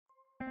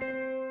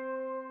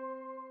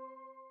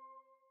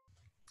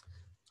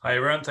Hi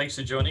everyone, thanks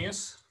for joining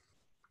us,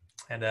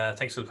 and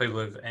thanks for the people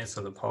who've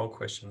answered the poll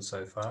questions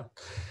so far.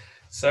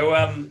 So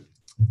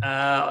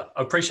I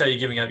appreciate you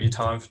giving up your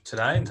time for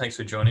today, and thanks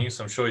for joining us.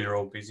 I'm sure you're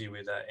all busy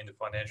with end of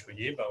financial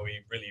year, but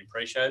we really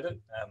appreciate it.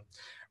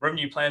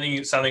 Revenue planning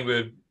is something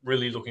we're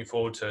really looking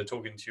forward to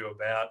talking to you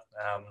about.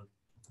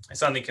 It's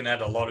something that can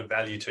add a lot of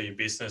value to your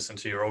business and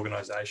to your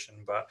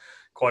organisation, but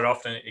quite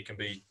often it can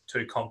be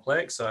too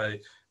complex. So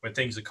when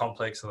things are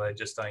complex, they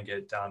just don't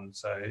get done.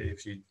 So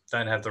if you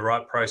don't have the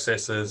right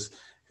processes,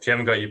 if you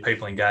haven't got your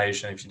people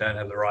engaged, and if you don't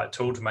have the right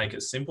tool to make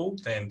it simple,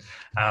 then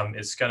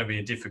it's going to be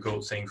a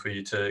difficult thing for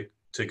you to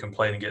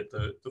complete and get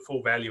the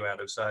full value out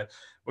of. So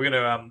we're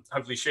going to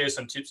hopefully share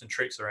some tips and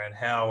tricks around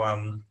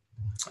how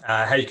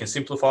you can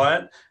simplify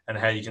it and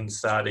how you can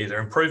start either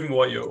improving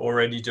what you're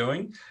already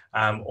doing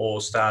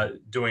or start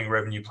doing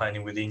revenue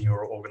planning within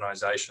your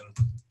organisation.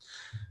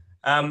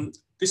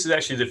 This is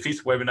actually the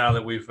 5th webinar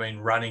that we've been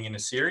running in a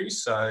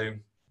series. So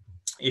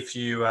if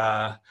you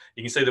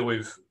can see that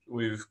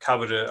we've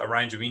covered a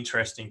range of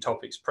interesting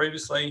topics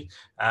previously,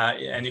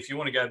 and if you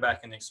want to go back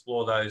and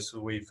explore those,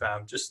 we've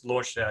just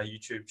launched our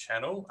YouTube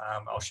channel.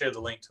 I'll share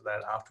the link to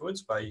that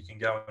afterwards, but you can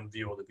go and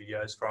view all the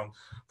videos from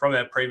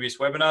our previous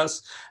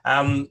webinars.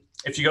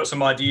 If you've got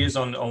some ideas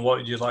on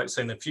what you'd like to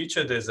see in the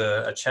future, there's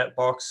a chat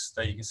box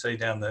that you can see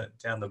down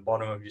the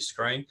bottom of your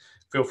screen.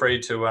 Feel free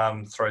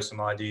to throw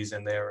some ideas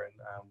in there, and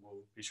we'll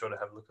be sure to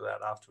have a look at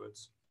that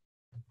afterwards.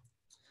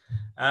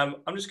 I'm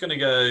just going to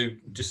go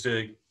just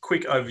a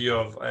quick overview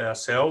of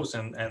ourselves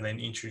and then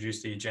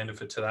introduce the agenda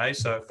for today.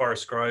 So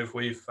Forest Grove,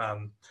 we've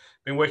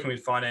been working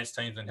with finance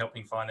teams and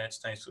helping finance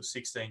teams for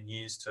 16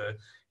 years to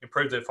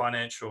improve their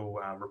financial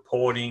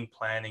reporting,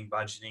 planning,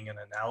 budgeting and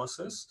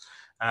analysis.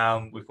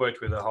 We've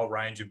worked with a whole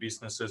range of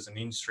businesses and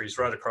industries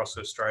right across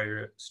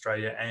Australia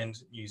and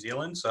New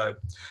Zealand. So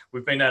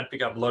we've been able to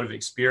pick up a lot of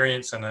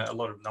experience and a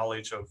lot of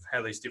knowledge of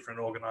how these different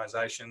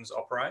organisations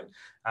operate.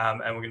 And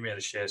we're going to be able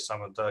to share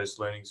some of those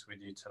learnings with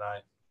you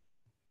today.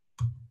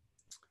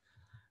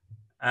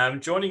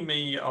 Joining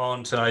me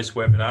on today's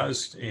webinar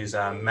is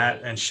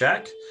Matt and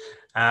Shaq.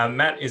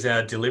 Matt is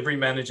our delivery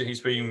manager. He's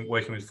been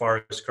working with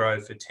Forest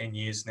Grove for 10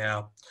 years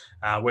now,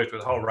 worked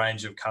with a whole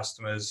range of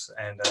customers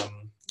and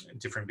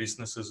different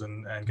businesses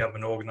and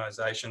government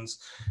organisations.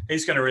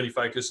 He's going to really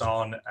focus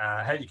on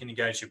how you can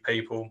engage your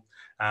people,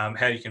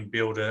 how you can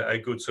build a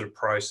good sort of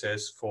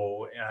process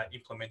for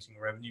implementing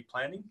revenue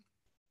planning.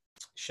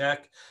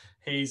 Shaq,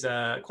 he's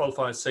a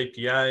qualified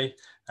CPA.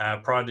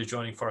 Prior to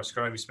joining Forest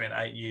Grove, he spent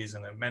 8 years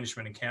in a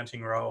management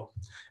accounting role,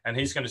 and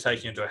he's going to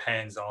take you into a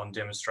hands-on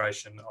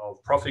demonstration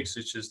of Profix,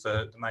 which is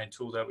the main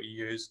tool that we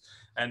use,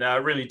 and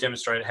really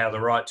demonstrate how the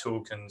right tool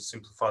can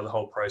simplify the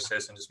whole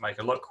process and just make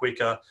it a lot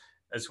quicker,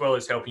 as well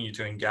as helping you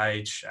to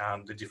engage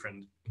the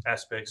different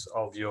aspects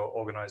of your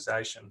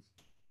organisation.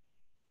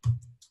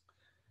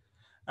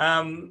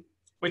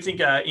 We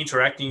think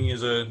interacting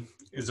is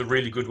a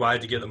really good way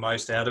to get the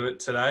most out of it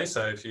today.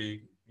 So if you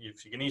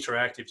can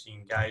interact, if you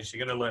engage,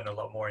 you're going to learn a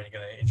lot more and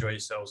you're going to enjoy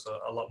yourselves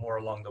a lot more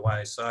along the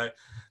way. So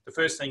the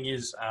first thing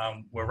is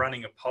we're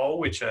running a poll,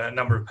 which a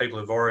number of people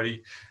have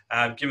already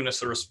given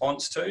us a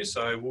response to.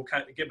 So we'll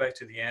get back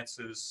to the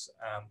answers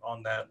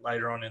on that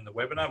later on in the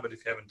webinar. But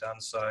if you haven't done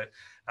so,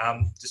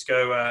 just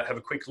go have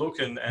a quick look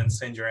and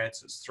send your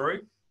answers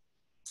through.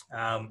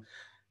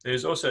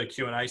 There's also a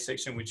Q&A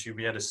section, which you'll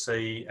be able to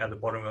see at the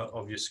bottom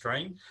of your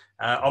screen.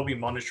 I'll be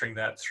monitoring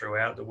that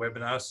throughout the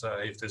webinar. So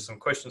if there's some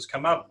questions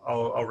come up,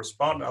 I'll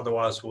respond.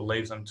 Otherwise, we'll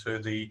leave them to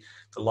the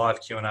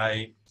live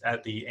Q&A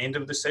at the end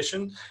of the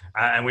session.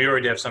 And we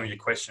already have some of your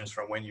questions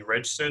from when you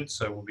registered,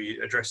 so we'll be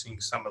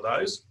addressing some of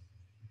those.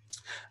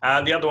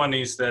 The other one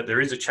is that there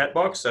is a chat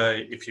box. So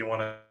if you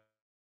want to,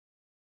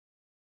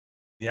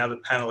 the other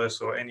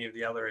panelists or any of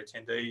the other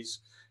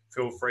attendees,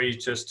 feel free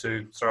just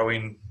to throw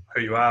in who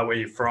you are, where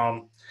you're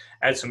from,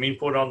 add some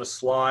input on the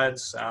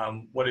slides,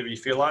 whatever you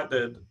feel like.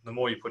 The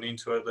more you put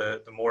into it,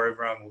 the more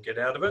everyone will get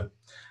out of it.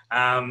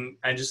 And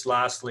just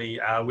lastly,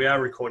 we are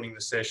recording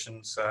the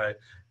session, so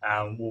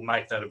we'll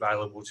make that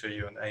available to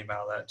you and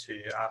email that to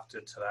you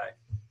after today.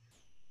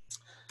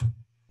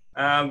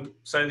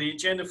 So the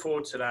agenda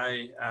for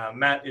today,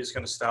 Matt is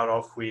going to start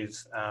off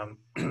with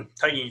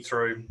taking you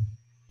through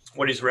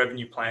what is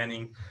revenue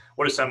planning,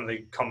 what are some of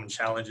the common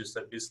challenges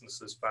that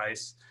businesses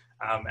face,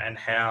 and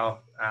how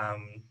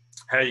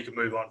you can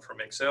move on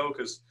from Excel,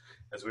 because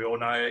as we all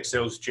know,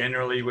 Excel is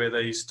generally where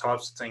these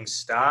types of things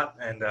start,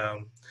 and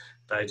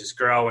they just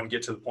grow and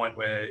get to the point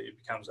where it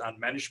becomes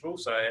unmanageable.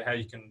 So how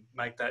you can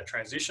make that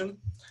transition.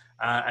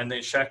 And then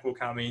Shaq will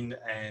come in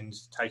and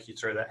take you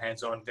through that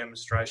hands-on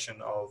demonstration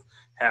of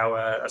how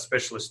a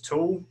specialist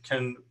tool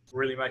can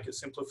really make it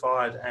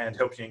simplified and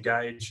help you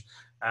engage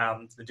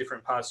the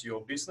different parts of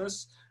your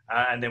business.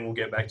 And then we'll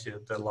get back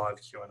to the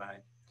live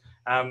Q&A.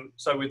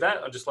 So with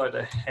that, I'd just like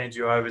to hand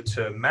you over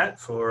to Matt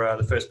for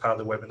the first part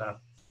of the webinar.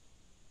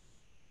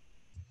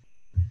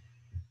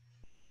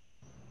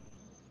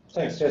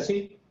 Thanks,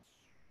 Jesse.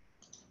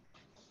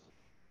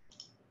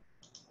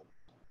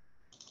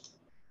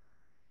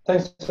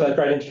 Thanks for that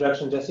great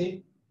introduction,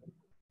 Jesse.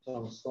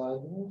 On the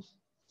slide here.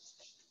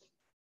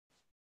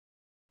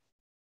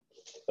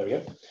 There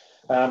we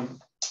go.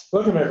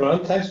 Welcome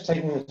everyone. Thanks for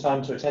taking the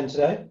time to attend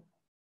today.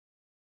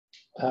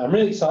 I'm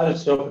really excited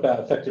to talk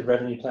about effective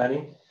revenue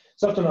planning.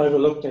 It's often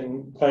overlooked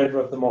in favour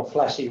of the more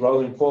flashy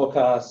rolling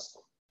forecasts,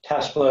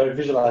 cash flow,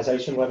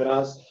 visualization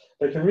webinars,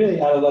 but it can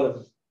really add a lot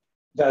of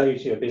value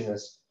to your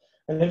business.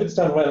 And if it's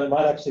done well, it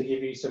might actually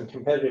give you some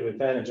competitive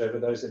advantage over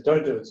those that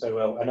don't do it so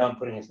well and aren't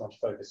putting as much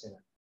focus in it.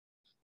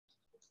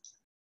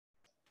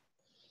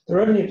 The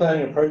revenue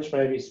planning approach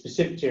may be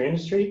specific to your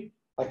industry.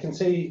 I can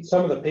see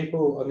some of the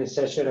people on this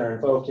session are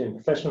involved in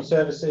professional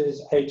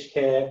services, aged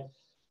care,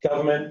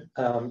 government,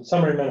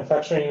 some are in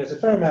manufacturing. There's a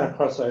fair amount of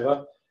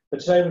crossover, but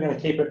today we're going to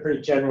keep it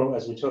pretty general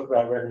as we talk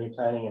about revenue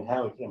planning and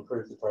how we can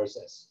improve the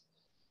process.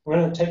 We're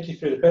going to take you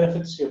through the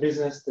benefits to your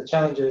business, the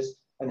challenges,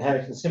 and how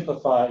you can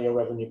simplify your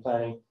revenue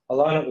planning,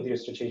 align it with your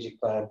strategic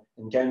plan,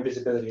 and gain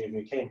visibility of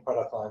your key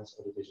product lines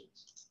or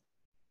divisions.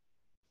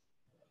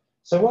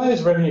 So why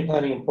is revenue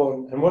planning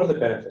important and what are the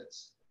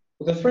benefits?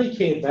 Well, the three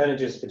key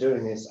advantages for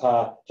doing this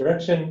are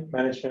direction,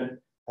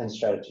 management, and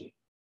strategy.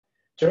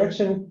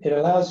 Direction, it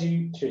allows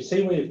you to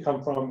see where you've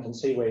come from and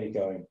see where you're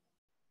going.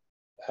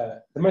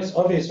 The most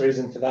obvious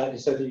reason for that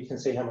is so that you can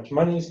see how much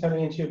money is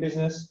coming into your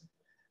business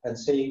and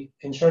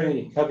ensuring that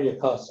you can cover your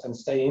costs and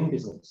stay in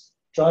business,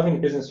 driving the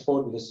business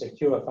forward with a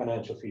secure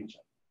financial future.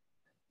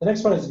 The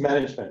next one is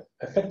management.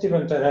 Effective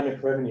and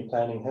dynamic revenue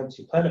planning helps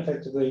you plan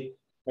effectively,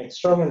 make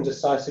strong and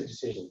decisive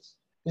decisions.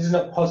 This is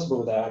not possible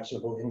without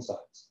actionable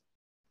insights.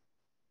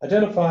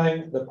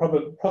 Identifying the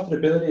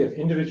profitability of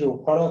individual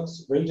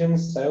products,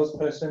 regions,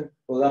 salesperson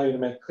will allow you to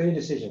make clear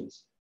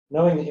decisions,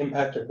 knowing the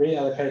impact of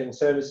reallocating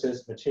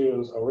services,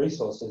 materials, or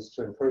resources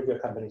to improve your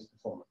company's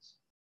performance.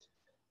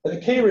 But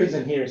the key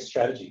reason here is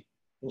strategy.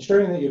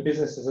 Ensuring that your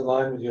business is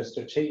aligned with your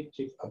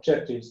strategic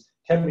objectives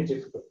can be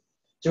difficult.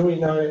 Do we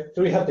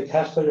have the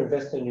cash flow to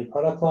invest in a new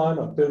product line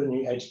or build a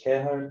new aged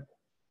care home?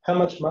 How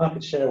much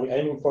market share are we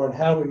aiming for and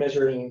how are we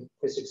measuring if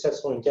we're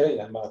successful in getting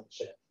that market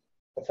share?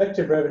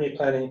 Effective revenue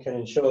planning can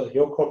ensure that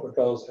your corporate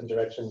goals and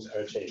directions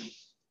are achieved.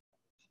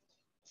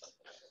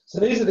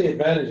 So these are the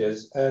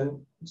advantages.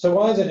 And so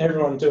why isn't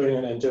everyone doing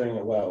it and doing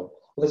it well?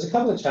 Well, there's a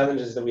couple of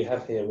challenges that we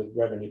have here with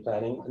revenue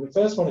planning. And the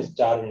first one is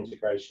data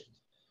integration.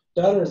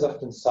 Data is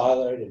often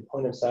siloed in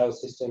point of sale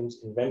systems,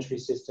 inventory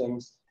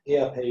systems,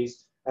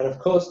 ERPs, and of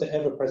course the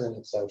ever-present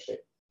Excel sheet.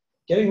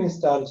 Getting this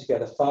data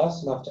together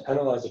fast enough to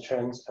analyse the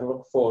trends and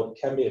look forward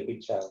can be a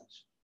big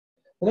challenge.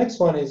 The next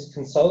one is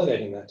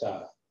consolidating that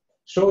data.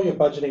 Sure, you're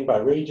budgeting by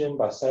region,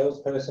 by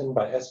salesperson,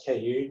 by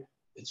SKU.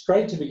 It's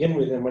great to begin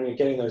with and when you're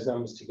getting those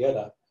numbers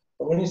together,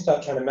 but when you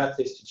start trying to map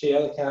this to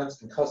GL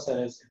accounts and cost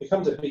centers, it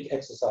becomes a big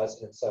exercise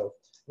in itself.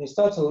 And you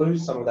start to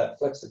lose some of that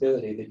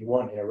flexibility that you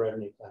want in a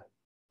revenue plan.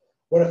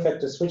 What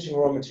effect does switching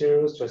raw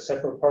materials to a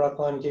separate product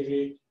line give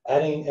you?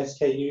 Adding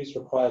SKUs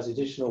requires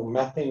additional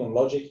mapping and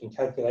logic and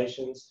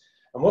calculations,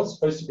 and what's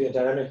supposed to be a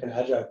dynamic and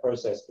agile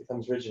process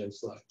becomes rigid and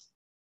slow.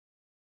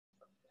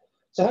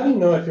 So how do you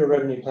know if your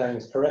revenue planning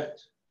is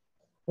correct?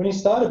 When you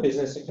start a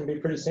business, it can be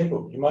pretty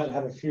simple. You might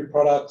have a few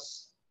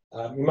products.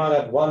 You might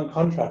have one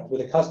contract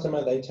with a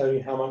customer. They tell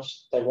you how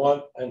much they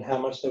want and how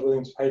much they're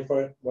willing to pay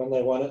for it when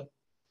they want it.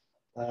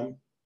 And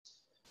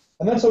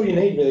that's all you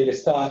need really to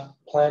start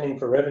planning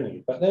for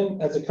revenue. But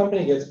then as the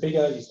company gets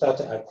bigger, you start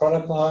to add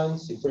product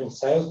lines, you bring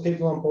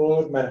salespeople on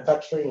board,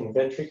 manufacturing,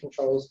 inventory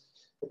controls.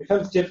 It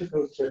becomes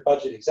difficult to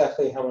budget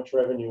exactly how much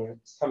revenue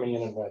is coming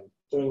in and when.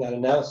 Doing that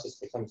analysis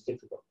becomes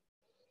difficult.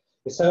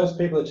 Your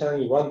salespeople are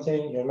telling you one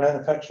thing, your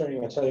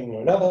manufacturing are telling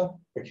you another,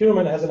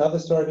 procurement has another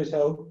story to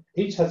tell,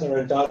 each has their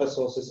own data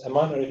sources and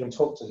might not even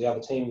talk to the other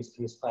teams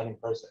in this planning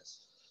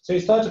process. So you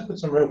start to put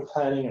some real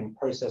planning and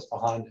process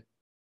behind it.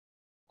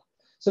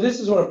 So this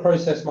is what a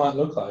process might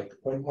look like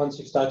once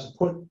you start to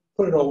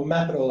put it all,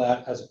 map it all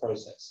out as a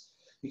process.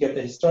 You get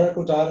the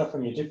historical data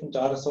from your different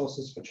data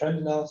sources for trend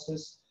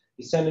analysis,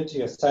 you send it to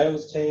your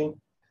sales team,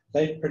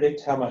 they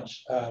predict how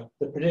much,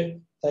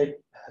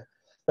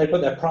 they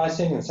put their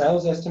pricing and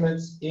sales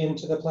estimates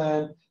into the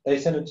plan. They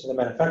send it to the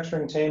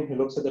manufacturing team who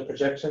looks at the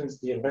projections,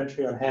 the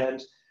inventory on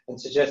hand,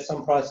 and suggests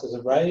some prices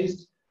are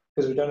raised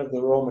because we don't have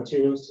the raw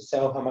materials to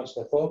sell how much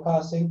they're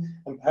forecasting,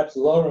 and perhaps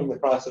lowering the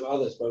price of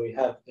others where we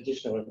have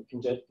additional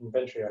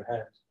inventory on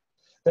hand.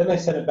 Then they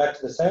send it back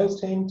to the sales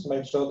team to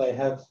make sure they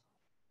have,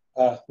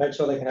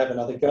 they can have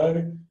another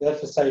go. They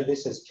have to save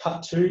this as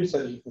cut to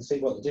so that you can see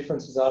what the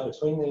differences are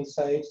between these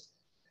saves.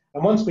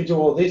 And once we do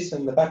all this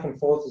and the back and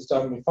forth is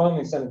done, we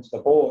finally send it to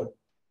the board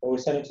or we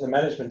send it to the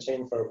management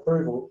team for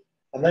approval,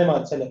 and they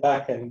might send it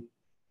back and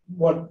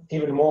want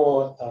even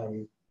more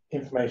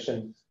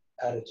information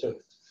added to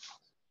it.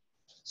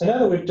 So now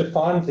that we've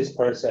defined this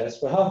process,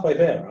 we're halfway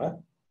there, right?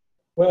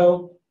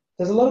 Well,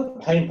 there's a lot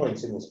of pain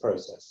points in this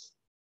process.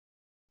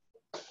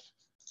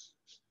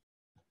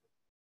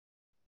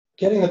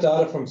 Getting the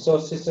data from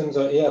source systems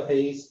or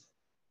ERPs,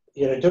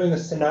 doing the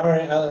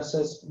scenario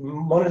analysis,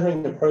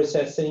 monitoring the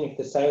process, seeing if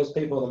the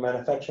salespeople or the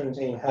manufacturing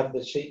team have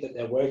the sheet that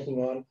they're working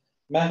on,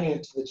 mapping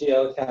it to the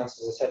GL accounts,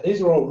 as I said,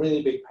 these are all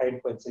really big pain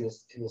points in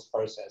this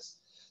process.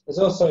 There's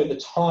also the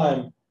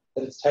time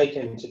that it's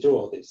taken to do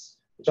all this.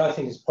 which I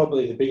think is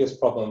probably the biggest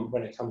problem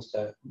when it comes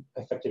to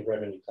effective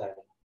revenue planning.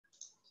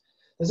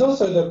 There's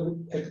also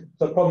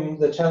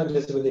the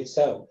challenges with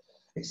Excel.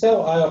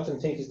 Excel, I often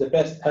think, is the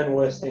best and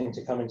worst thing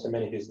to come into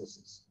many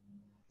businesses.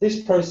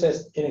 This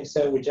process in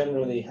Excel, we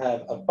generally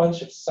have a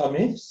bunch of sum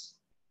ifs,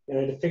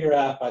 to figure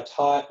out by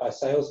type, by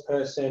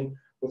salesperson.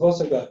 We've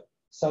also got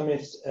sum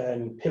ifs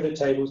and pivot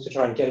tables to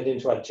try and get it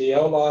into our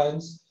GL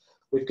lines.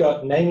 We've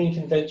got naming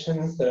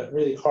conventions that are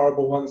really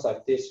horrible ones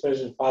like this,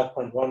 version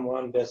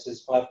 5.11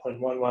 versus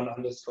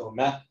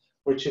 5.11_map,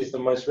 which is the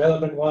most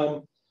relevant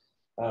one.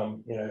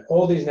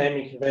 All these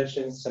naming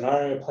conventions,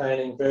 scenario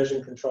planning,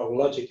 version control,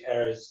 logic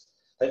errors,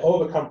 they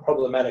all become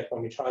problematic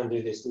when we try and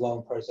do this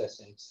long process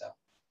in Excel.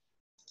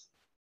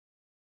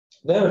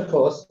 Then, of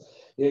course,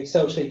 your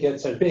Excel sheet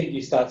gets so big,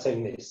 you start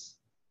seeing this.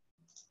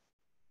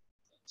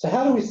 So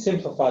how do we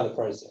simplify the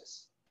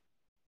process?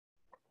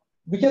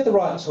 We get the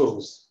right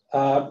tools.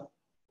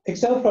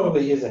 Excel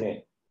probably isn't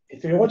it.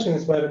 If you're watching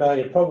this webinar,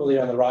 you're probably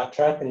on the right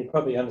track, and you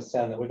probably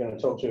understand that we're going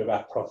to talk to you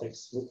about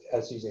profits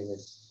as using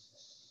this.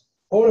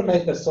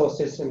 Automate the source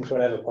systems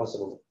whenever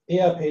possible.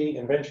 ERP,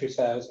 inventory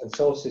sales, and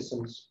source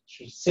systems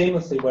should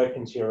seamlessly work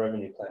into your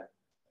revenue plan.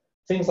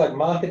 Things like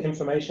market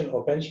information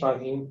or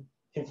benchmarking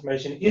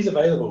information is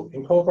available.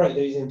 Incorporate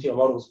these into your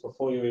models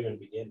before you even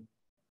begin.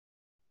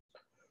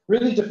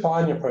 Really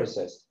define your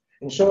process.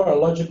 Ensure a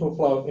logical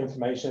flow of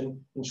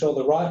information. Ensure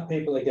the right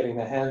people are getting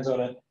their hands on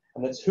it,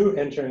 and that's who is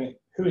entering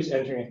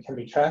it can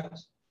be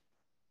tracked.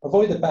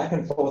 Avoid the back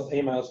and forth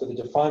emails with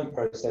a defined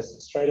process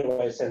that straight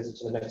away sends it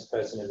to the next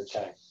person in the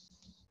chain.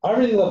 I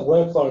really love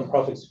workflow and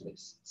profits for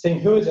this, seeing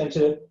who has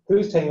entered it, who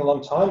is taking a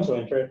long time to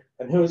enter it,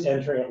 and who is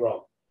entering it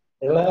wrong.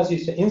 It allows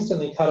you to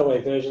instantly cut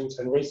away versions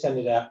and resend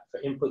it out for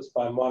inputs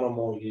by one or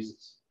more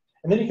users.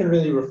 And then you can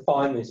really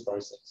refine this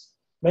process.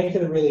 Make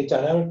it a really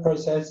dynamic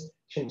process,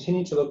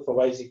 continue to look for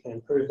ways you can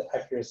improve the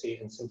accuracy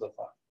and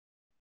simplify.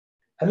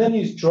 And then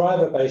use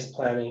driver-based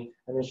planning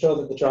and ensure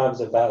that the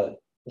drivers are valid.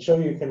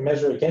 Ensure you can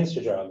measure against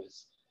your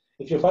drivers.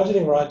 If you're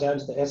budgeting right down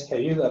to the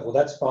SKU level,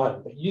 that's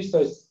fine, but use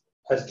those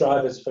as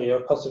drivers for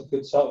your cost of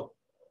goods sold.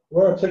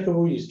 Where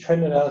applicable, use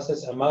trend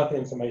analysis and market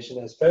information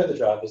as further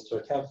drivers to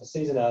account for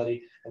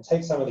seasonality and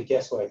take some of the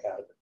guesswork out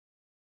of it.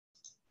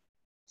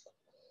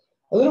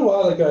 A little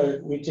while ago,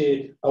 we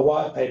did a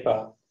white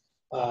paper,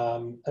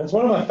 and it's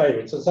one of my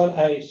favorites. It's on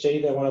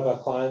AHG, they're one of our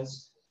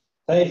clients.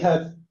 They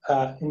have,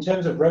 in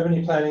terms of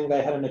revenue planning,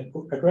 they had an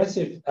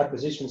aggressive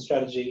acquisition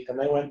strategy, and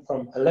they went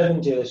from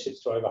 11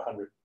 dealerships to over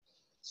 100.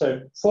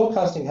 So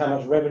forecasting how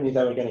much revenue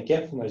they were going to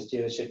get from those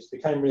dealerships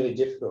became really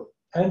difficult.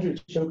 Andrew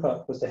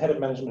Chilcott was the head of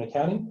management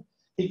accounting.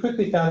 He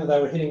quickly found that they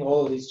were hitting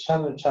all of these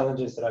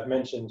challenges that I've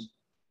mentioned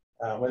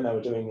when they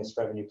were doing this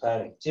revenue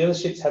planning.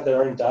 Dealerships had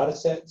their own data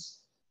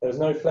sets. There was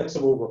no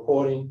flexible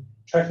reporting,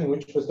 tracking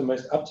which was the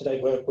most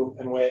up-to-date workbook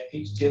and where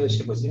each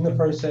dealership was in the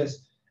process,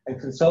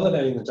 and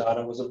consolidating the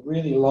data was a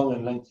really long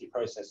and lengthy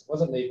process. It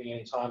wasn't leaving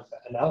any time for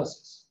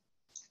analysis.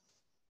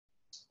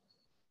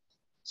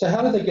 So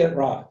how did they get it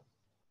right?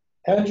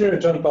 Andrew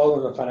and John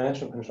Boland, the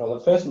financial controller,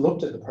 first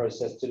looked at the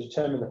process to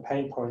determine the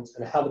pain points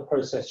and how the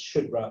process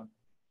should run.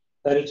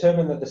 They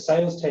determined that the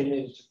sales team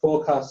needed to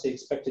forecast the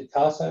expected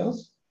car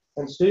sales,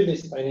 and to do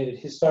this, they needed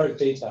historic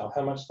detail,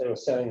 how much they were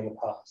selling in the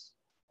past.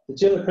 The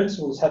dealer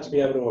principals had to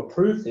be able to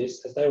approve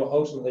this as they were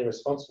ultimately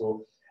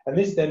responsible, and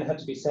this then had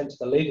to be sent to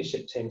the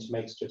leadership team to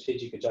make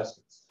strategic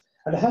adjustments.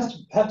 And it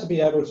had to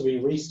be able to be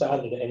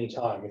restarted at any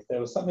time. If there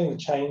was something that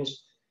changed,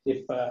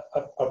 if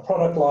a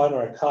product line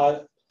or a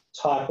car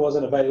type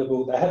wasn't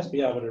available, they had to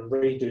be able to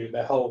redo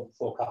their whole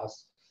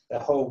forecast, their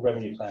whole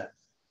revenue plan.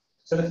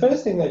 So the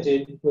first thing they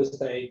did was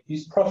they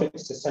used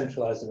profits to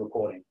centralize the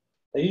reporting.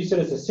 They used it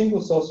as a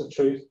single source of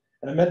truth,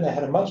 and it meant they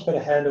had a much better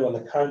handle on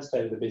the current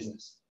state of the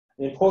business,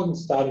 an important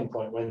starting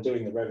point when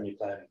doing the revenue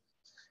planning.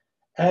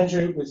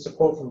 Andrew, with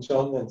support from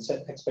John, then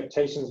set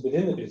expectations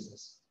within the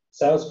business.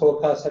 Sales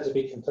forecasts had to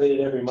be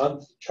completed every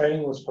month.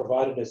 Training was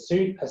provided as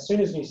soon as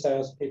new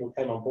salespeople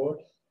came on board,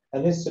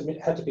 and this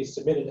had to be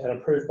submitted and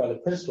approved by the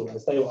principal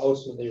as they were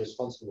ultimately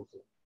responsible for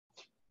it.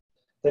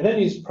 They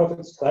then used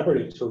Profits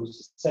collaborative tools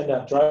to send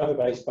out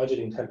driver-based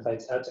budgeting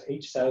templates out to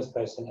each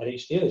salesperson at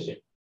each dealership,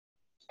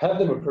 have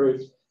them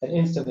approved and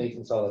instantly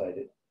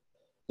consolidated.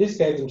 This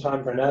gave them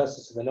time for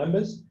analysis of the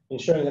numbers,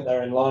 ensuring that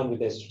they're in line with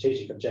their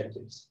strategic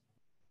objectives.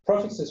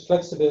 Profits'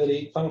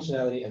 flexibility,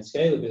 functionality, and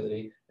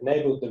scalability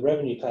enabled the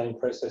revenue planning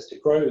process to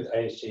grow with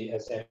AHG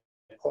as they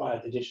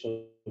acquired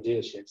additional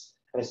dealerships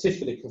and assist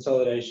with the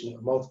consolidation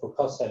of multiple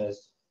cost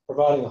centers,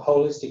 providing a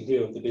holistic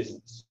view of the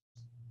business.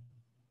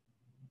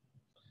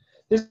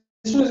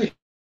 This was a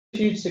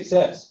huge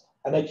success,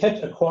 and they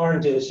kept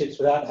acquiring dealerships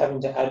without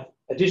having to add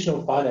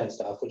additional finance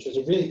staff, which was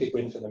a really big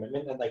win for them. It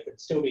meant that they could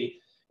still be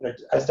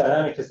as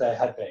dynamic as they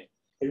had been.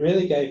 It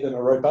really gave them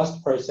a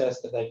robust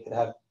process that they could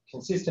have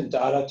consistent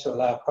data to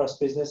allow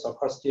cross-business or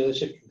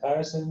cross-dealership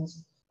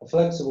comparisons, a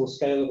flexible,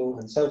 scalable,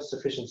 and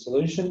self-sufficient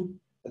solution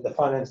that the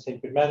finance team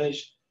could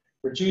manage,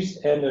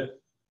 reduced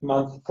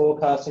end-of-month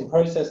forecasting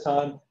process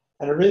time,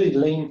 and a really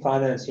lean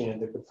finance unit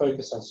that could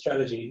focus on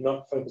strategy,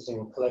 not focusing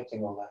on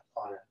collecting all that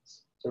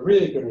finance. It's a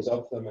really good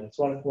result for them, and it's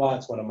why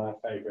it's one of my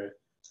favourite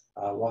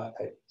white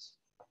papers.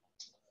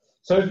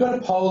 So we've got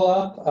a poll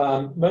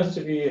up. Most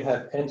of you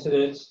have entered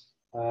it.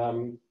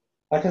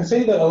 I can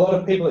see that a lot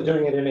of people are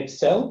doing it in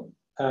Excel.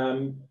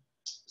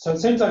 So it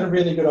seems like a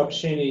really good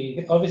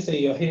opportunity. Obviously,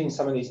 you're hitting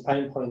some of these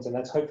pain points, and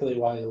that's hopefully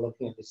why you're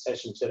looking at this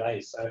session today.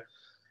 So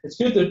it's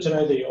good to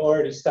know that you're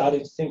already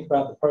starting to think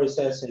about the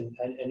process, and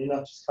you're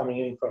not just coming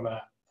in from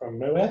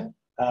nowhere.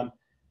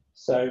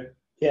 So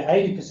yeah,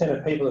 80%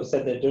 of people have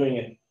said they're doing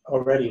it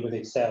already with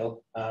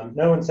Excel.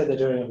 No one said they're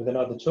doing it with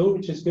another tool,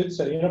 which is good.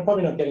 So you're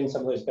probably not getting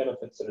some of those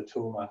benefits that a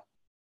tool might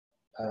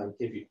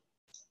give you.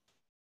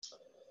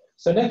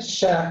 So next,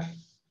 Shaq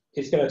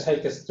is going to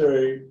take us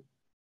through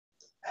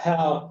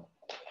how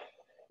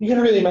you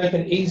can really make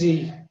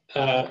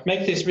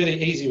make this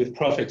really easy with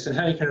Profix, and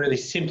how you can really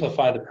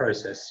simplify the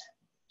process.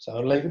 So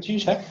I'll leave it to you,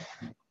 Shaq.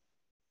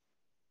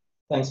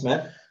 Thanks,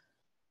 Matt.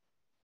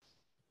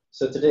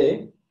 So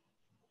today,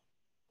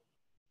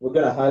 we're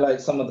going to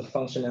highlight some of the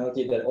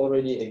functionality that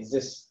already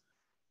exists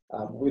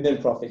within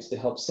Profix to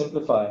help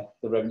simplify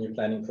the revenue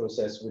planning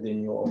process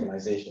within your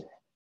organization.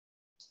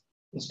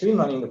 In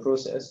streamlining the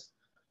process,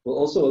 we'll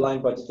also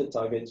align budgeted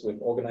targets with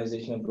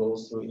organizational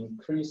goals through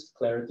increased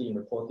clarity in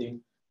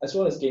reporting, as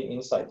well as gain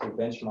insight through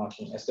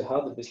benchmarking as to how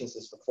the business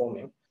is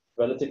performing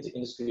relative to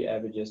industry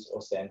averages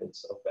or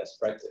standards of best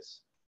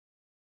practice.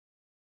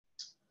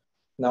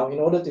 Now, in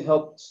order to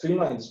help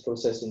streamline this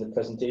process in the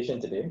presentation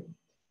today,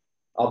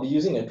 I'll be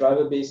using a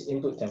driver-based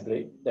input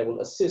template that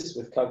will assist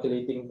with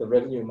calculating the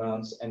revenue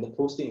amounts and the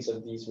postings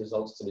of these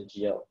results to the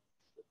GL.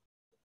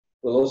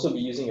 We'll also be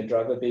using a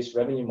driver-based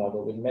revenue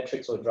model with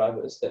metrics or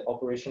drivers that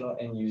operational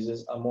end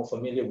users are more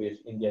familiar with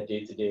in their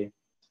day-to-day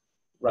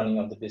running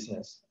of the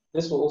business.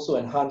 This will also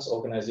enhance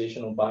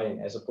organizational buy-in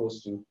as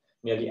opposed to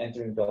merely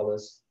entering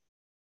dollars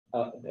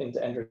into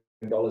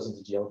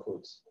GL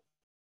codes.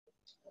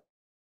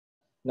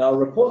 Now,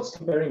 reports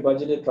comparing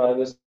budgeted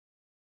drivers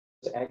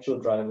to actual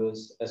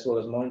drivers, as well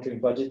as monitoring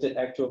budgeted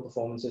actual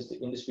performances to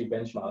industry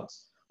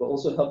benchmarks, will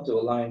also help to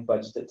align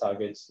budgeted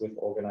targets with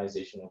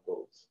organizational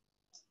goals.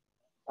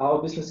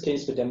 Our business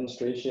case for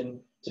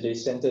demonstration today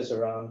centers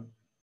around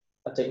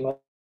a technology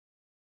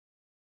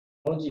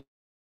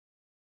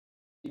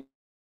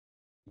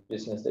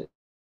business that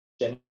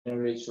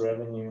generates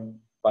revenue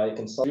by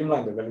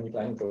streamlining the revenue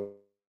planning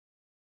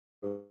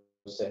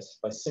process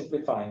by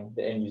simplifying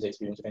the end user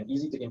experience with an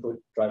easy to input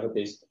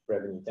driver-based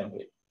revenue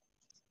template.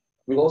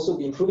 We'll also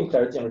be improving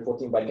clarity on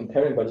reporting by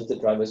comparing budgeted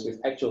drivers with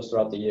actuals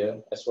throughout the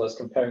year, as well as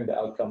comparing the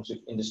outcomes with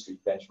industry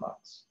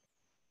benchmarks.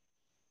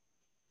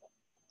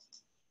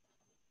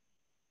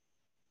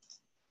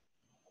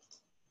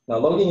 Now,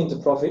 logging into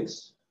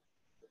Profix,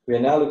 we are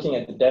now looking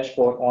at the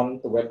dashboard on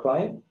the web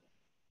client.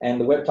 And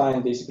the web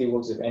client basically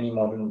works with any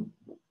modern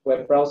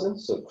web browser,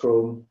 so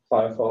Chrome,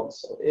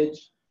 Firefox, or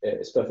Edge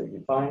is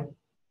perfectly fine.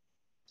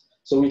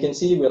 So we can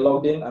see we're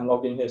logged in. I'm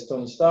logged in here as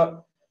Tony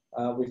Stark.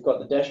 We've got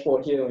the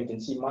dashboard here. We can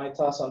see my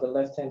tasks on the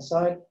left-hand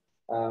side.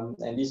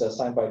 And these are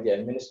assigned by the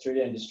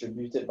administrator and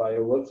distributed by a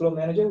workflow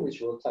manager,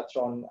 which we'll touch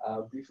on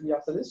briefly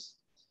after this.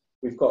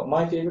 We've got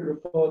my favorite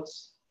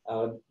reports.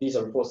 These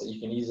are reports that you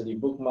can easily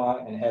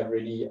bookmark and have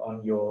ready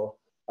on your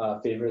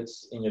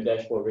favorites in your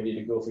dashboard, ready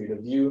to go for you to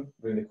view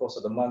during the course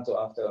of the month or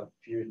after a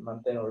period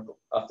month end or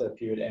after a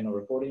period end or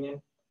reporting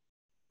in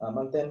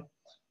month end.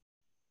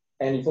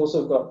 And you've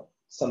also got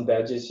some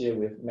badges here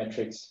with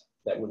metrics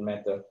that would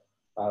matter.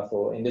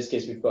 For in this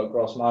case, we've got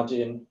gross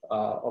margin,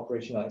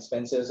 operational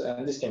expenses,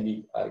 and this can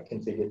be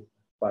configured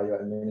by your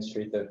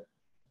administrator,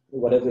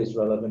 whatever is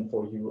relevant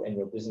for you and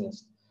your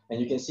business. And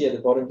you can see at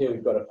the bottom here,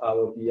 we've got a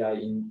Power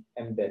BI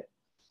embed.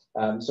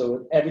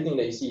 So everything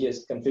that you see here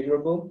is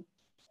configurable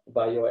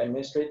by your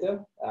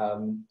administrator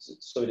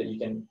so that you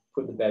can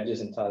put the badges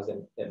and tasks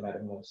that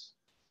matter most.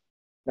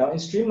 Now, in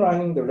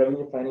streamlining the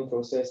revenue planning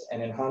process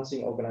and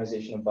enhancing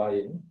organizational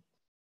buy-in,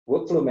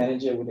 Workflow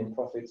Manager within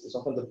Profix is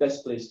often the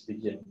best place to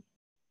begin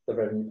the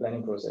revenue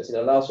planning process. It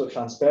allows for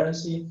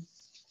transparency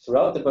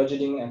throughout the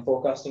budgeting and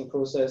forecasting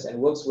process and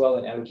works well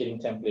in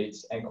allocating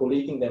templates and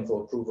collating them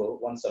for approval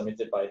once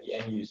submitted by the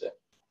end user.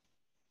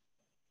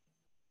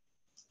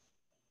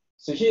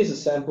 So here's a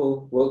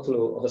sample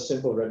workflow of a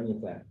simple revenue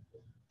plan.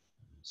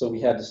 So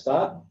we have the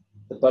start,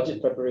 the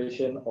budget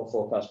preparation or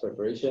forecast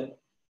preparation,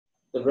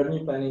 the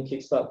revenue planning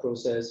kickstart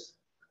process,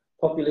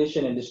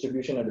 population and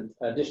distribution of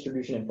the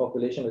distribution and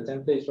population of the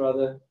templates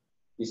rather.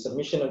 The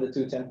submission of the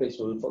two templates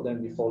will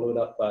then be followed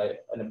up by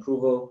an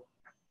approval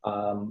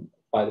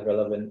by the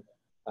relevant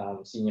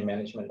senior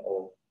management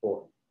or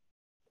board.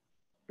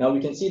 Now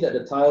we can see that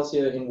the tiles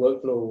here in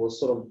workflow will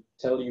sort of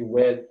tell you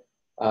where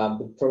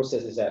the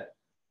process is at.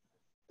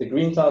 The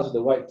green tiles with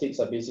the white ticks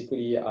are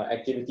basically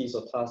activities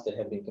or tasks that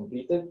have been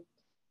completed.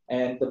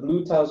 And the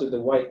blue tiles with the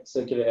white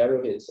circular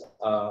arrowheads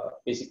are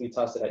basically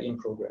tasks that are in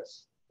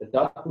progress. The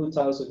dark blue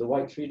tiles with the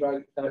white tree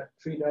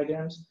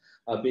diagrams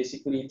are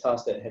basically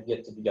tasks that have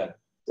yet to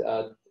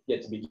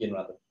begin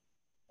rather.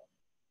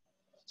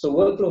 So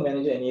Workflow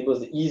Manager enables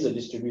the ease of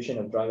distribution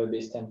of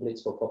driver-based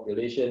templates for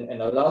population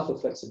and allows for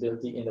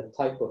flexibility in the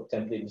type of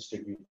template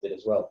distributed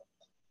as well.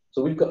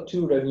 So we've got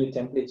two revenue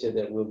templates here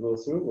that we'll go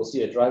through. We'll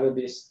see a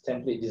driver-based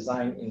template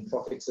designed in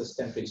Profix's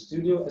Template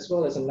Studio, as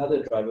well as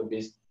another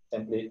driver-based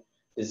template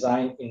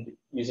designed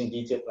using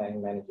Detailed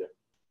Planning Manager.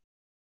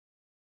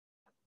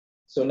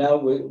 So now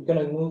we're going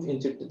to move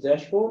into the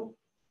dashboard,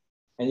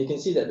 and you can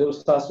see that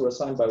those tasks were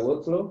assigned by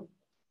workflow,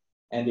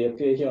 and they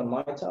appear here on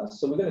My Tasks.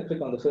 So we're going to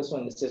click on the first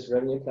one that says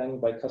Revenue Planning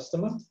by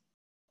Customer.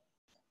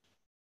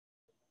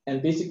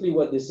 And basically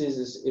what this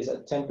is a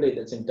template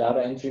that's in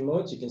data entry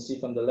mode. You can see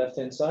from the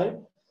left-hand side,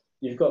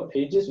 you've got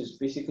pages which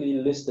basically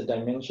list the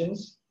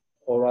dimensions,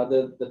 or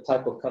rather the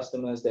type of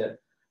customers that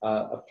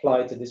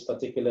apply to this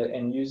particular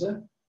end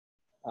user.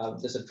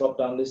 There's a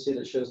drop-down list here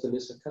that shows the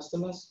list of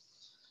customers.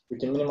 We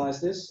can minimize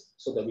this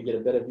so that we get a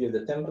better view of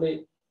the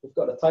template. We've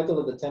got the title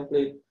of the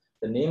template,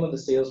 the name of the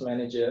sales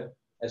manager,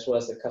 as well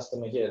as the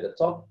customer here at the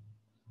top.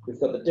 We've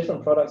got the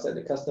different products that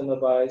the customer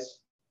buys.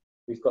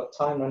 We've got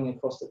time running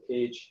across the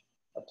page,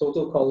 a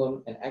total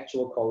column, an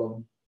actual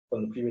column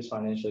from the previous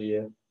financial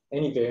year,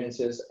 any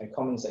variances and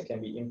comments that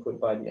can be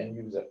input by the end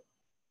user.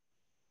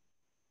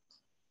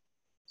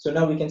 So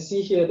now we can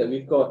see here that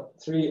we've got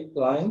 3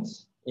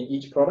 lines in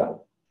each product.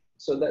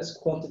 So that's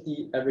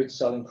quantity, average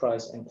selling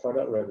price, and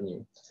product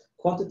revenue.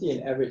 Quantity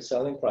and average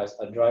selling price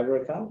are driver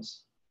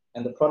accounts,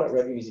 and the product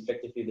revenue is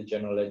effectively the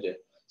general ledger.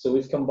 So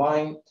we've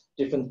combined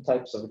different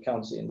types of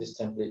accounts in this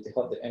template to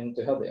help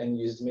the end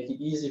users, to make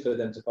it easy for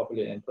them to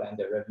populate and plan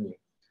their revenue.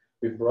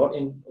 We've brought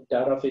in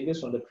data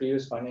figures from the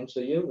previous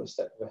financial year with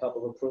the help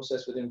of a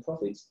process within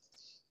Profix.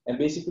 And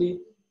basically,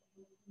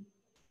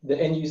 the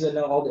end user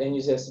now, all the end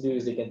user has to do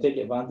is they can take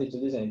advantage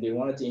of this, and if they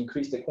wanted to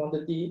increase the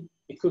quantity,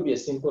 it could be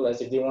as simple as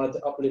if they wanted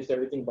to uplift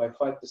everything by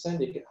 5%,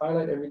 they could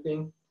highlight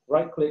everything,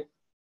 right-click,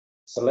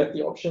 select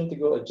the option to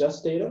go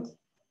adjust data.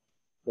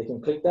 They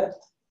can click that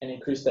and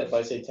increase that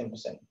by, say,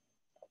 10%.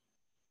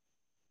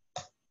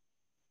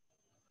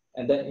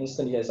 And that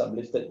instantly has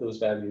uplifted those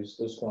values,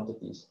 those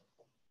quantities.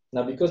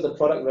 Now, because the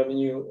product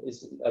revenue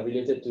is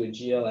related to a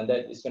GL, and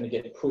that is going to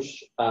get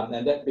pushed,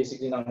 and that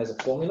basically now has a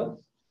formula,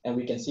 and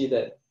we can see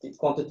that the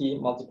quantity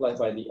multiplied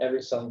by the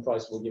average selling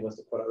price will give us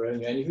the product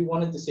revenue. And if we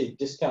wanted to say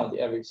discount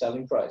the average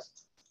selling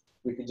price,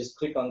 we could just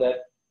click on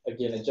that,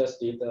 again, adjust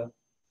data,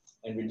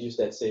 and reduce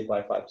that, say,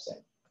 by 5%.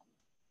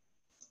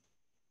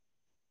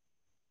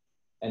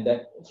 And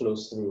that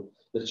flows through.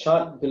 The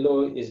chart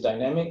below is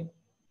dynamic,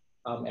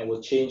 and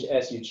will change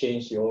as you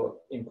change your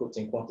inputs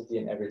in quantity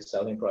and average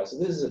selling price. So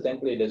this is a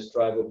template that's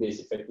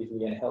driver-based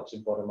effectively and helps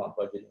with bottom-up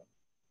budgeting.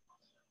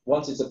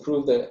 Once it's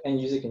approved, the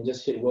end user can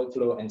just hit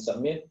workflow and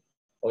submit,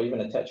 or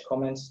even attach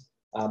comments.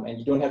 And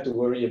you don't have to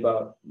worry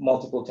about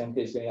multiple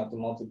templates going out to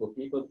multiple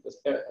people, because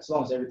as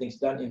long as everything's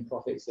done in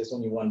Profix, there's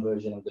only one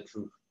version of the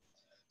truth.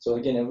 So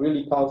again, a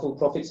really powerful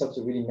Profix helps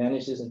to really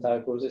manage this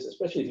entire process,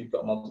 especially if you've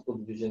got multiple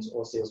divisions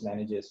or sales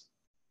managers.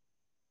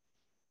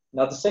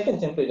 Now, the second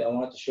template that I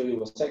wanted to show you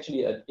was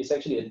actually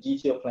a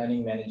detailed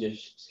planning manager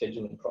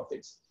schedule in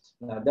Profix.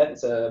 Now,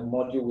 that's a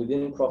module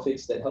within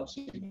Profix that helps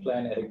you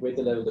plan at a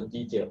greater level of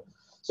detail.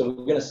 So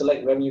we're going to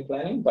select revenue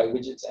planning by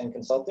widgets and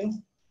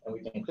consulting, and we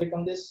can click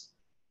on this,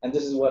 and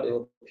this is what it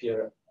will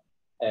appear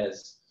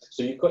as.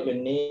 So you've got your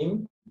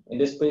name. In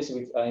this place,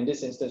 in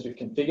this instance, we've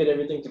configured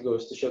everything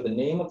to show the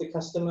name of the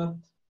customer,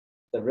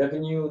 the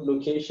revenue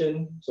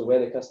location, so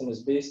where the customer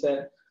is based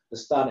at, the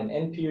start and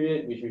end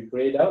period, which we've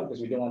grayed out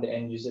because we don't want the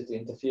end user to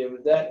interfere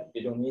with that.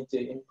 We don't need to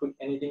input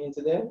anything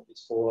into there.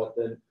 It's for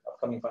the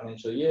upcoming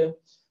financial year.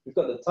 We've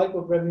got the type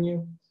of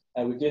revenue,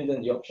 and we've given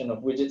them the option of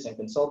widgets and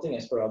consulting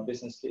as per our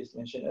business case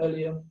mentioned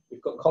earlier.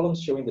 We've got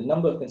columns showing the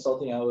number of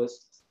consulting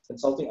hours,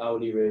 consulting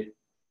hourly rate,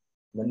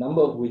 the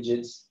number of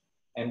widgets,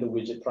 and the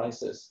widget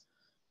prices,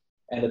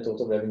 and the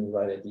total revenue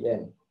right at the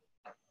end.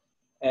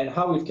 And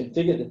how we've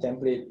configured the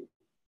template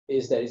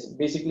is that it's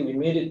basically we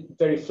made it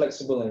very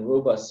flexible and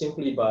robust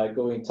simply by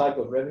going type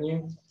of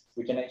revenue.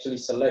 We can actually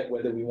select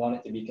whether we want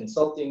it to be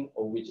consulting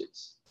or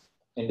widgets.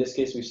 In this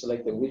case, we've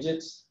selected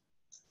widgets.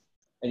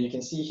 And you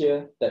can see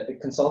here that the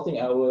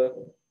consulting hour,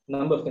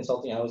 number of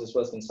consulting hours as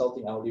well as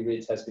consulting hourly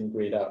rates has been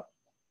grayed out.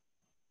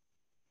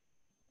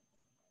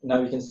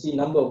 Now you can see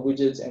number of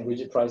widgets and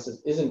widget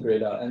prices isn't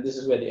grayed out, and this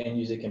is where the end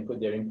user can put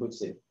their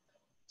inputs in.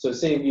 So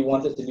say we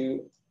wanted to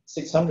do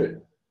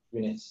 600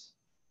 units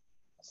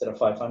instead of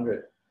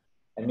 500.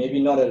 And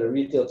maybe not at a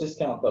retail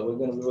discount, but we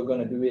were going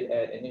to do it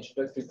at an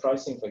introductory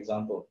pricing, for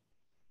example.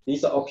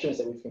 These are options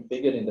that we've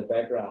configured in the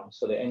background.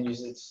 So the end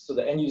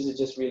user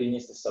just really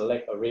needs to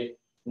select a rate,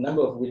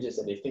 number of widgets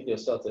that they think they'll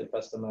sell to the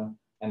customer,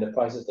 and the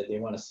prices that they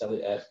want to sell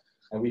it at.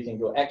 And we can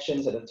go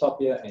actions at the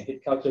top here and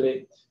hit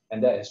calculate,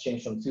 and that has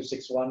changed from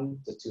 261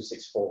 to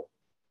 264.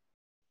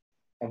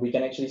 And we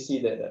can actually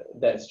see that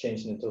that's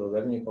changed in the total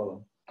revenue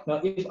column. Now,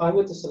 if I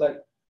were to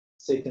select,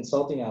 say,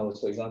 consulting hours,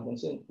 for example,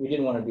 we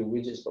didn't want to do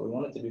widgets, but we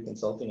wanted to do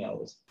consulting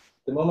hours.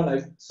 The moment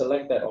I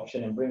select that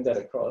option and bring that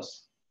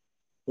across,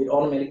 it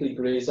automatically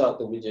grays out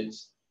the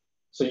widgets.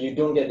 So you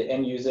don't get the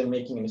end user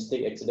making a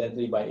mistake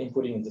accidentally by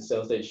inputting into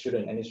cells that it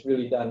shouldn't. And it's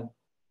really done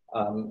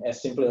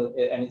as simple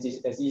and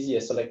it's as easy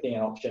as selecting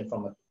an option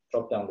from a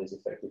drop-down list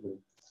effectively.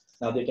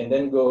 Now they can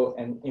then go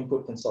and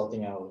input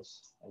consulting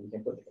hours. And you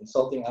can put the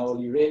consulting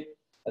hourly rate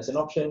as an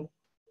option.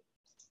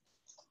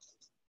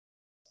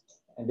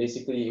 And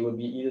basically it would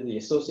be either the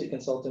associate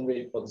consultant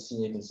rate or the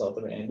senior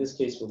consultant rate. And in this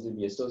case, we'll do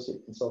the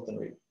associate consultant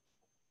rate.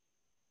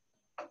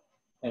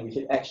 And we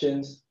hit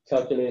actions,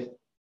 calculate,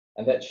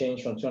 and that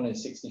changed from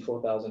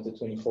 264,000 to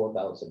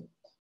 24,000.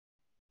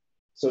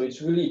 So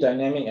it's really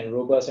dynamic and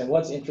robust. And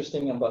what's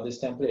interesting about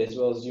this template as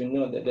well is you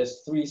know that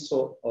there's three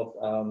sort of,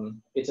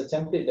 it's a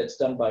template that's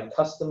done by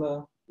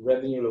customer,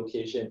 revenue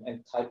location,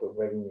 and type of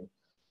revenue.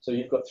 So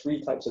you've got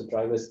three types of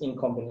drivers in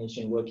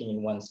combination working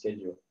in one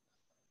schedule.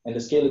 And the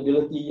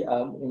scalability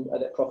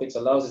that Profix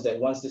allows is that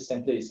once this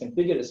template is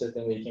configured a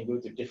certain way, you can go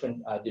to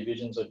different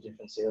divisions or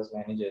different sales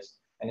managers.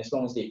 And as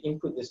long as they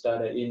input this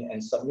data in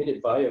and submit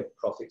it via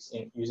Profix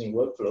using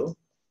workflow,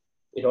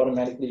 it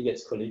automatically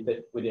gets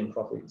collated within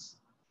Profix.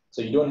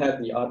 So you don't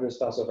have the arduous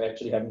task of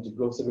actually having to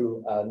go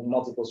through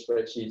multiple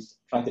spreadsheets,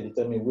 trying to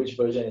determine which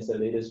version is the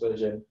latest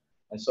version,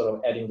 and sort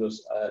of adding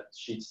those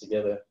sheets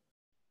together,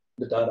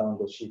 the data on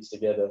those sheets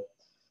together.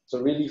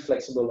 So really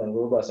flexible and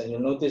robust. And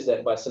you'll notice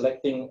that by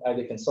selecting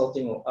either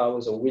consulting or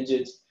hours or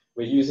widgets,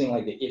 we're using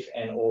like the if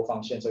and or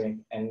functions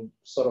and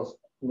sort of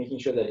making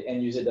sure that the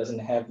end user doesn't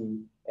have the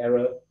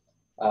error,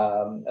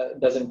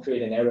 doesn't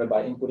create an error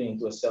by inputting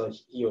into a cell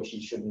he or she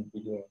shouldn't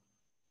be doing.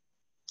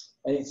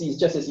 And it's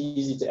just as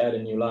easy to add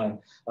a new line.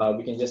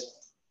 We can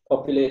just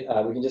populate,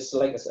 we can just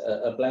select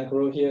a blank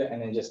row here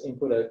and then just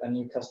input a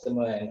new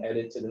customer and add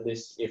it to the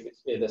list if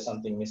there's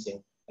something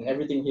missing. And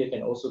everything here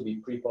can also be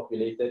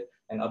pre-populated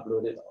and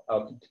uploaded,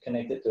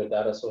 connected to a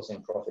data source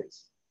in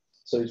Profix.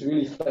 So it's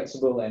really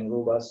flexible and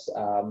robust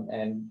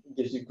and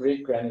gives you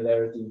great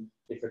granularity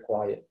if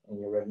required in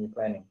your revenue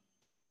planning.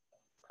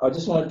 I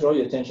just want to draw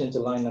your attention to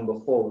line number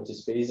 4, which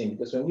is phasing,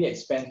 because when we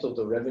expand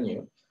total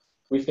revenue,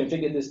 we've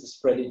configured this to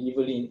spread it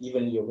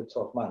evenly over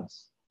 12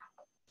 months.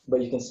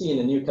 But you can see in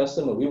the new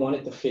customer, we want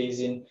it to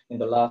phase in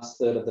the last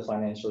third of the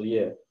financial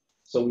year.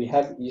 So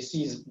you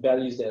see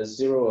values that are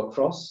 0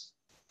 across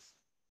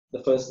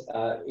the first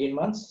 8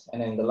 months,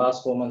 and then the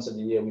last 4 months of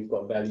the year, we've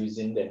got values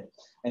in there.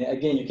 And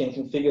again, you can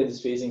configure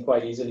this phasing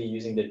quite easily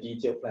using the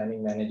detailed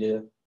planning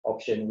manager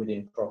option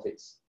within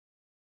Profix.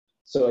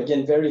 So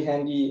again, very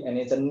handy, and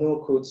it's a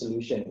no-code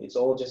solution. It's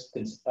all just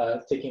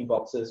ticking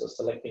boxes or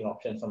selecting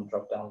options from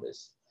drop-down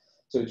list.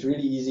 So it's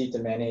really easy to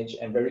manage,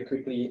 and very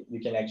quickly you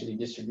can actually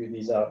distribute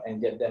these out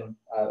and get them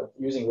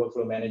using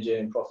Workflow Manager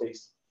in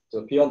Profix to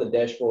appear on the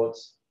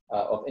dashboards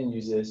of end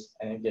users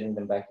and then getting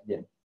them back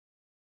again.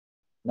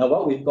 Now,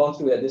 what we've gone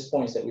through at this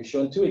point is that we've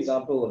shown 2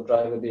 examples of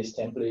driver-based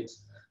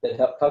templates that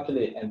help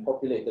calculate and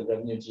populate the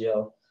revenue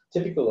GL,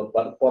 typical of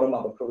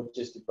bottom-up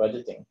approaches to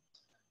budgeting.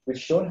 We've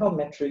shown how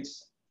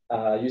metrics,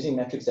 using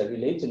metrics that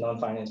relate to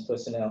non-finance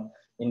personnel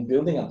in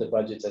building up the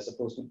budgets as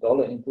opposed to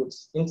dollar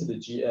inputs into the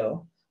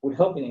GL, would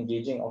help in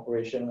engaging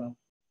operational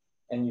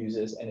end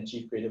users and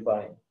achieve greater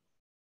buy-in.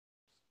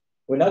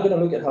 We're now going to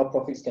look at how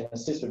Profix can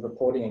assist with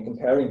reporting and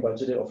comparing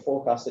budgeted or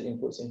forecasted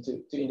inputs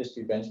to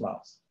industry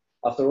benchmarks.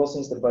 After all,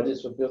 since the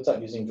budgets were built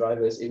up using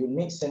drivers, it would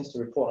make sense to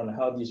report on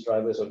how these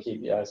drivers or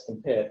KPIs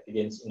compared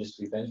against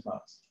industry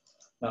benchmarks.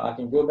 Now I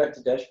can go back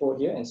to dashboard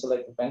here and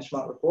select the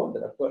benchmark report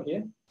that I've got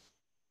here.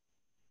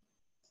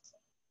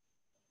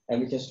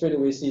 And we can straight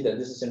away see that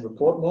this is in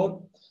report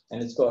mode,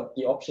 and it's got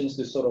the options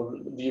to sort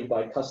of view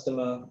by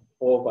customer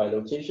or by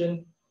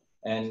location.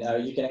 And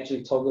you can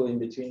actually toggle in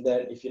between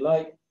that if you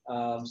like.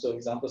 So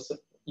example,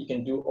 you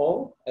can do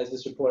all as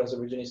this report has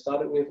originally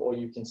started with, or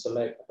you can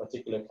select a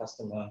particular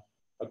customer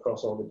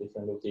across all the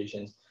different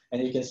locations.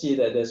 And you can see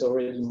that there's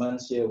already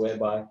months here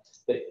whereby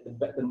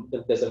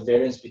there's a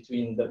variance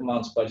between the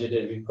amounts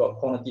budgeted. We've got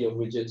quantity of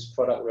widgets,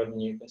 product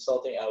revenue,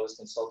 consulting hours,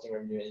 consulting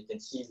revenue, and you can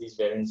see these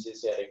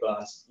variances here at a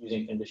glance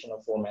using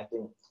conditional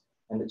formatting.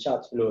 And the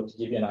charts below to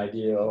give you an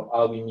idea of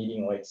are we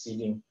meeting or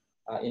exceeding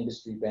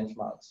industry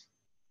benchmarks.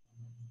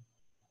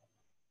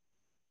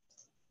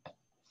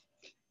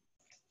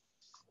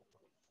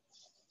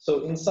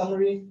 So in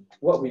summary,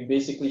 what we've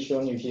basically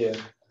shown you here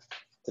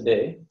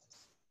today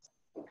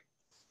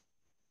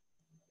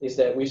is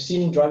that we've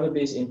seen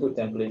driver-based input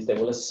templates that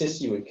will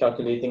assist you with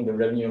calculating the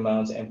revenue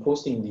amounts and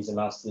posting these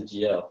amounts to the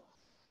GL.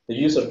 The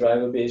use of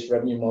driver-based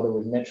revenue model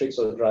with metrics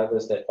or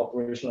drivers that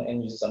operational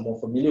end users are more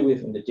familiar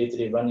with in the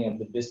day-to-day running of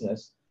the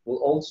business will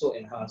also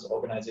enhance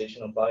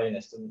organizational buy-in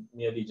as to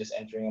merely just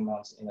entering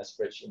amounts in a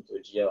spreadsheet into a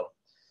GL.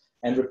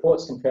 And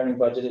reports comparing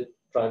budgeted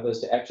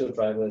drivers to actual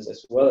drivers,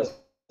 as well as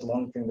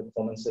monitoring the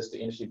performances to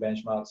industry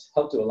benchmarks,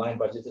 help to align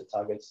budgeted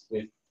targets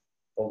with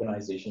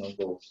organizational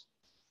goals.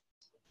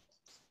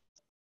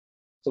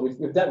 So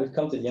with that, we've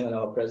come to the end of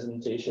our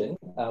presentation.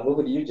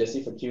 Over to you,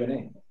 Jesse, for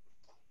Q&A.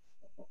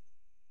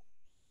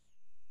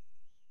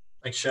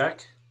 Thanks,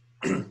 Shaq.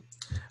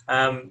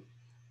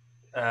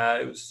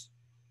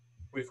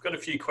 We've got a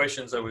few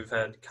questions that we've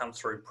had come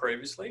through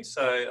previously.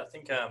 So I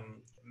think,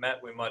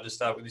 Matt, we might just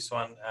start with this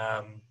one.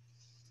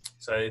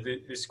 So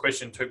this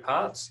question, 2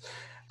 parts.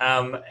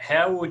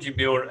 How would you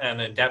build an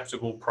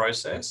adaptable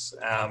process,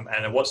 and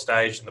at what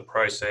stage in the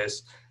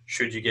process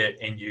should you get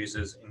end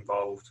users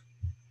involved?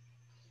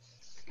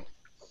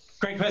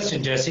 Great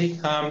question, Jesse.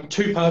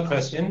 Two-part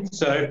question.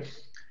 So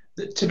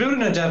to build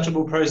an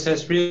adaptable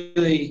process,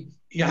 really,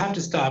 you have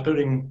to start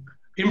building.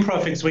 In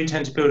Profix, we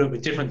tend to build it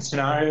with different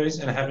scenarios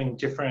and having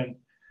different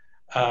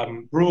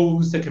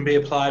rules that can be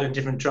applied and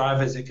different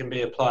drivers that can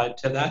be applied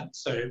to that.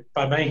 So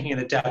by making it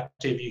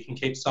adaptive, you can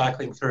keep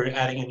cycling through,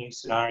 adding a new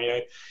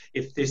scenario.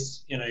 If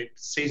this,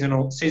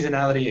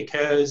 seasonality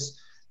occurs,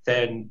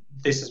 then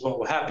this is what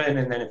will happen.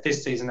 And then if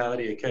this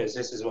seasonality occurs,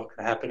 this is what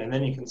can happen. And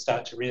then you can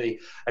start to really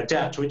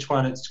adapt to which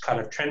one it's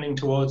kind of trending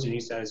towards and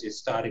use that as your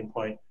starting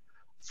point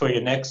for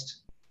your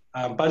next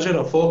budget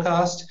or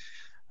forecast.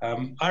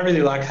 I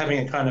really like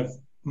having a kind of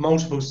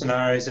multiple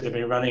scenarios that have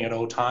been running at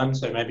all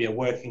times. So maybe a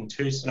working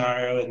two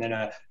scenario and then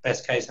a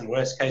best case and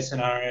worst case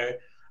scenario.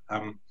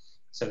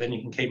 So then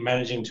you can keep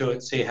managing to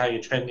it, see how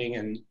you're trending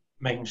and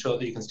making sure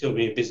that you can still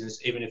be a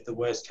business even if the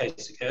worst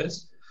case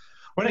occurs.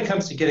 When it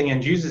comes to getting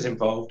end users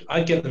involved,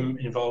 I get them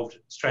involved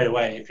straight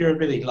away. If you're a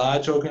really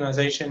large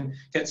organization,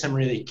 get some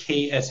really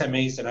key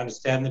SMEs that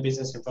understand the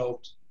business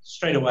involved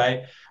straight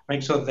away,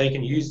 make sure that they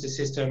can use the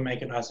system,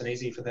 make it nice and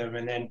easy for them,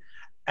 and then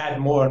add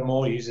more and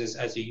more users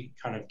as you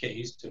kind of get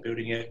used to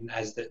building it and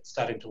as it's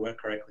starting to work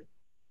correctly.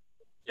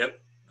 Yep.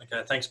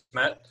 Okay. Thanks,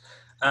 Matt.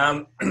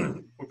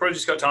 We've probably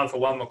just got time for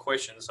one more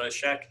question. So,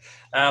 Shaq,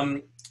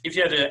 if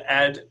you had to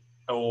add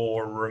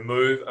or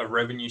remove a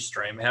revenue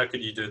stream, how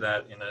could you do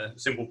that in a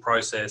simple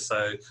process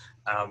so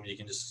you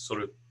can just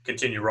sort of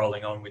continue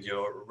rolling on with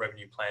your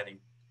revenue planning?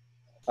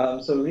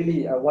 So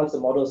really, once the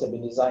models have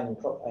been designed in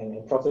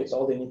Profix,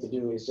 all they need to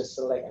do is just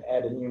select and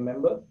add a new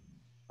member.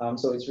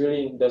 So it's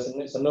really,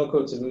 it's a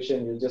no-code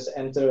solution. You just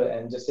enter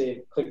and just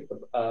say, click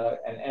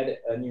and add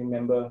a new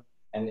member,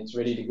 and it's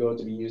ready to go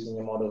to be used in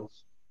your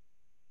models.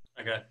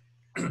 Okay.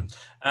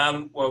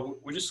 Well,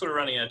 we're just sort of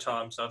running out of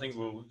time, so I think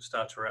we'll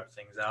start to wrap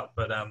things up.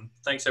 But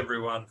thanks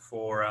everyone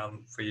for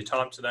your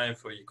time today and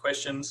for your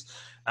questions.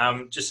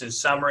 Just in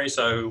summary,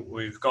 so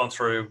we've gone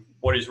through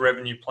what is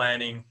revenue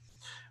planning,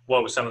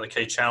 what were some of the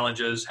key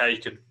challenges, how you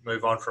could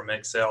move on from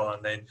Excel,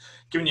 and then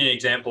giving you an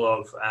example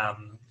of,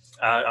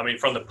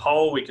 from the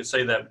poll, we could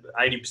see that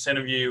 80%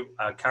 of you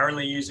are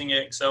currently using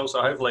Excel.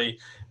 So hopefully,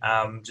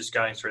 just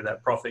going through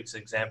that Profix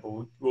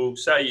example will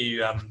start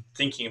you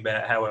thinking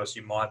about how else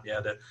you might be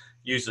able to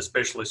use the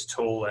specialist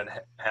tool and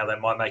how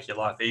that might make your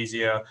life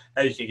easier,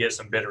 how you can get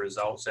some better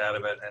results out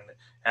of it, and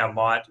how it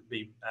might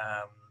be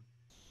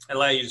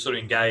allow you to sort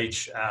of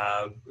engage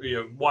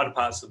wider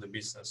parts of the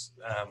business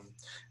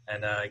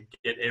and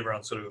get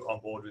everyone sort of on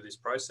board with this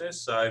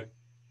process. So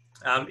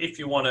if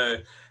you want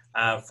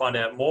to find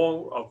out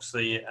more,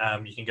 obviously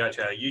you can go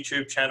to our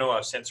YouTube channel.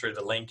 I've sent through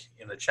the link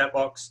in the chat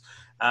box.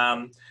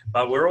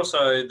 But we're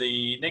also,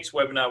 the next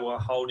webinar we're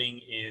holding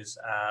is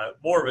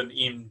more of an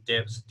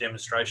in-depth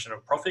demonstration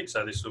of Profix.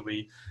 So this will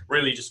be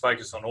really just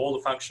focused on all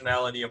the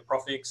functionality of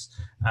Profix.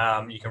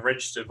 You can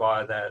register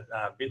via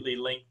that bit.ly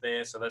link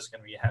there. So that's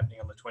going to be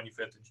happening on the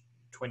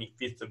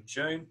 25th of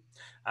June.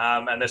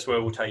 And that's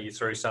where we'll take you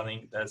through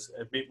something that's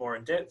a bit more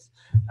in depth.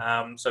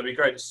 So it'd be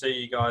great to see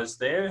you guys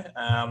there.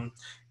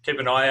 Keep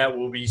an eye out.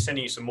 We'll be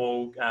sending you some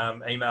more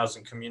emails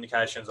and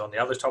communications on the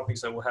other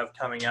topics that we'll have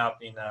coming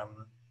up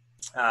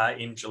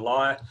in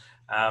July.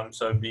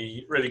 So it'd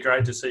be really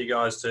great to see you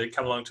guys to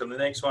come along to the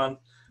next one.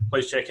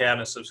 Please check out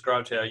and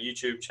subscribe to our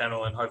YouTube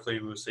channel, and hopefully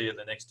we'll see you at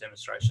the next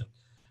demonstration.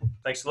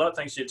 Thanks a lot.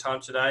 Thanks for your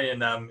time today,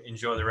 and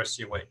enjoy the rest of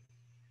your week.